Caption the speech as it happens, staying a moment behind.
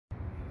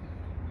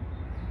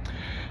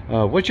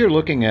What you're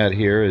looking at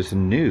here is a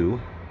new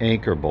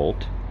anchor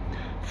bolt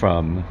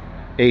from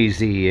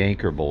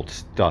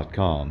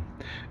azanchorbolts.com,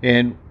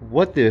 and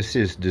what this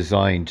is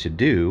designed to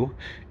do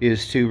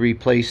is to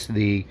replace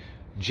the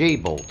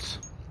J-bolts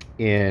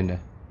in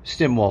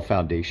stem wall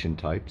foundation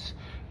types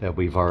that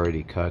we've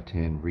already cut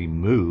and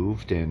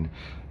removed and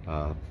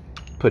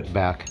put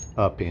back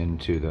up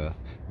into the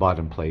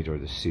bottom plate or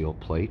the seal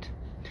plate.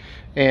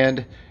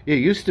 And it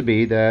used to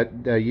be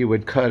that you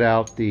would cut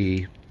out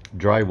the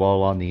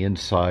drywall on the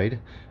inside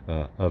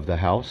of the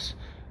house,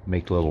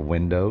 make little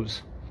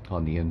windows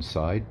on the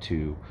inside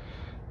to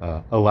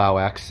allow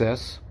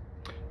access.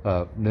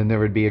 Then there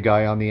would be a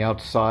guy on the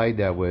outside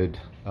that would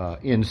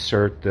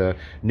insert the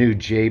new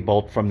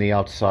J-bolt from the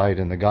outside,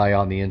 and the guy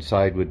on the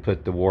inside would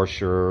put the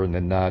washer and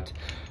the nut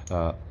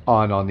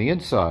on the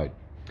inside.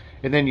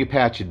 And then you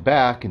patch it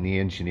back, and the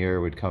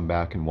engineer would come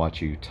back and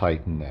watch you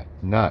tighten that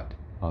nut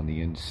on the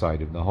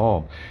inside of the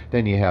home.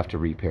 Then you have to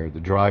repair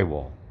the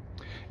drywall.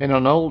 And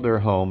on older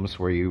homes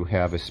where you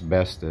have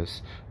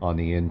asbestos on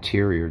the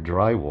interior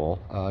drywall,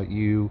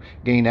 you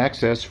gain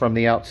access from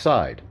the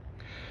outside.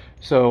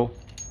 So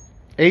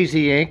AZ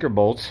Anchor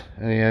Bolts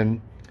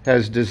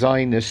has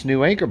designed this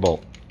new anchor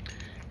bolt.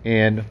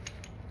 And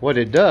what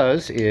it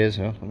does is,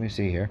 let me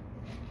see here,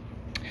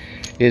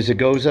 is it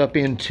goes up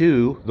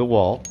into the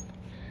wall.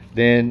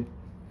 Then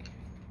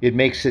it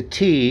makes a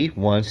T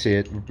once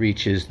it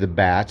reaches the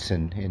bats,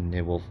 and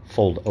it will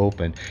fold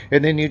open.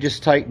 And then you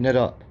just tighten it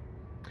up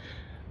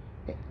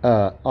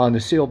on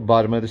the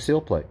bottom of the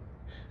seal plate.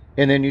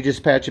 And then you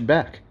just patch it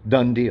back.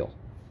 Done deal.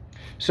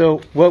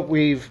 So what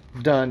we've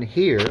done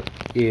here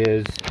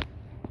is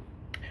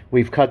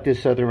we've cut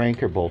this other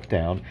anchor bolt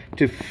down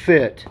to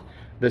fit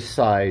the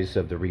size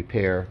of the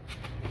repair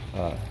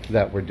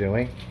that we're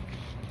doing.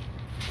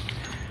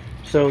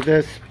 So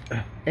this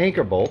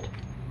anchor bolt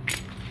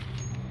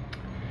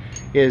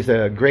is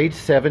a grade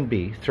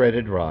 7B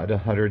threaded rod,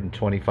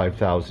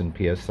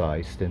 125,000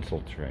 psi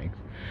stencil strength,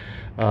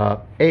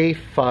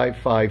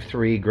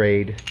 A553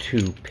 grade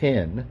 2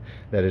 pin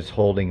that is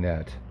holding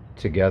that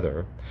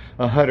together,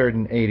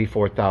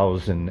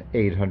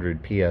 184,800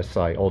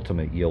 psi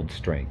ultimate yield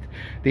strength.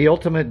 The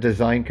ultimate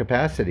design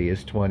capacity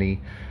is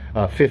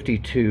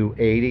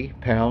 5280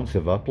 pounds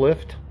of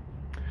uplift,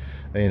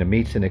 and it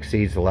meets and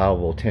exceeds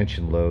allowable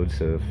tension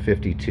loads of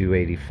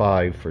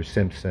 5285 for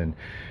Simpson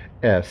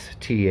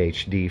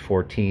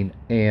STHD14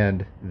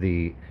 and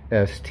the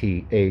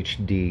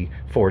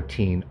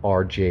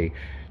STHD14RJ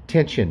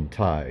tension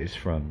ties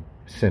from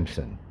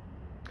Simpson.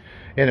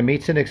 And it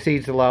meets and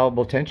exceeds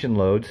allowable tension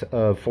loads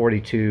of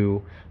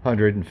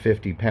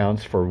 4,250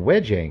 pounds for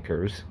wedge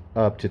anchors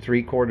up to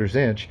 3/4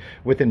 inch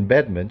with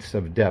embedments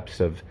of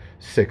depths of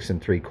 6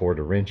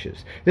 3/4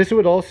 inches. This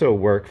would also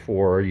work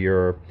for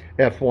your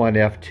F1,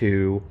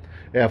 F2,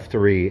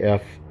 F3,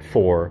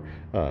 F4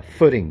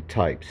 footing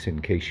types in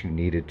case you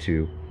needed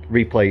to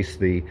replace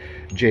the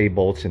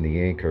J-bolts and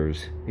the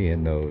anchors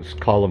in those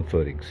column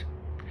footings.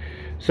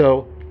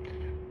 So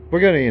we're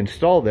going to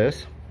install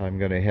this. I'm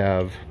going to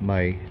have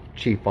my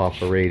Chief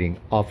Operating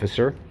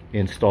Officer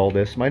install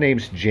this. My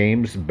name's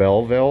James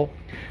Belville.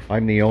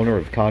 I'm the owner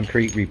of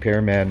Concrete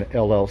Repairman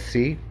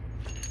LLC.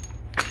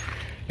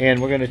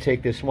 And we're going to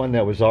take this one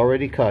that was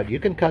already cut.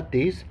 You can cut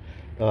these.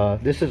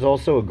 This is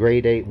also a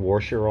grade 8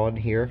 washer on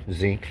here,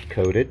 zinc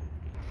coated.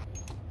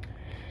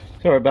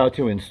 So we're about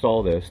to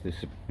install this.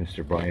 This is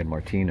Mr. Brian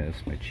Martinez,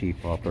 my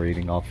Chief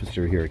Operating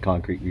Officer here at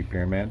Concrete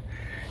Repairman.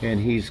 And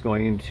he's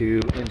going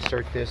to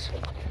insert this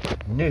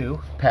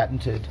new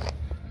patented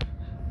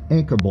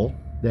anchor bolt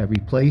that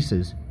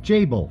replaces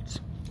J-bolts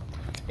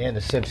and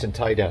the Simpson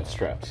tie down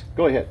straps.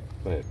 Go ahead,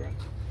 Brian.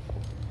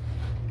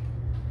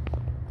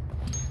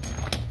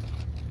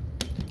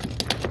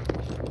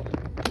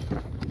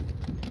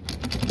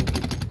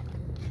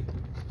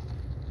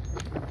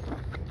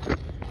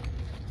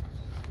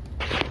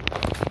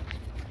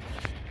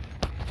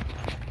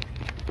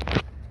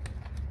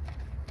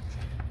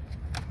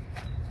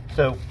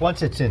 So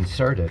once it's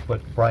inserted,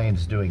 what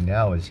Brian's doing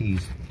now is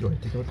he's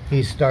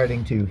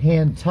starting to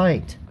hand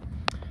tight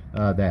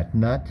that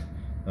nut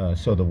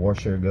so the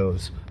washer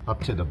goes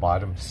up to the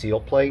bottom seal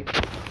plate,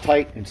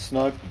 tight and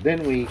snug.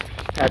 Then we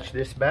patch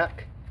this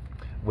back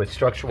with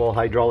structural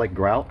hydraulic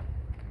grout,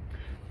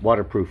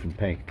 waterproof and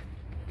paint.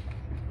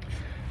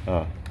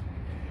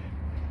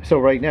 So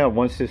right now,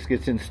 once this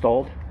gets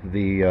installed,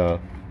 the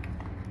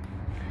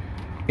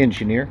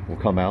engineer will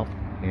come out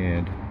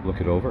and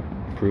look it over,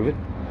 approve it,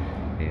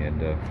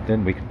 and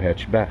then we can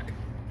patch it back.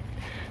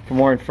 For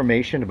more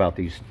information about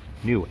these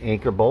new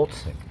anchor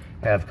bolts,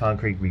 have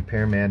Concrete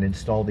Repairman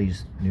install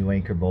these new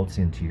anchor bolts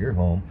into your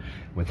home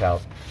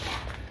without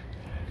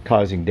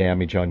causing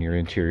damage on your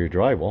interior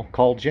drywall,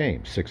 call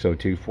James,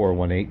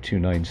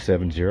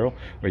 602-418-2970,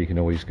 or you can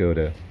always go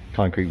to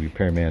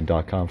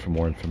concreterepairman.com for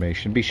more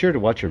information. Be sure to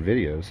watch our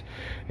videos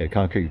at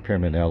Concrete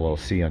Repairman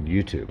LLC on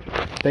YouTube.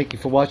 Thank you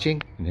for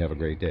watching, and have a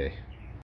great day.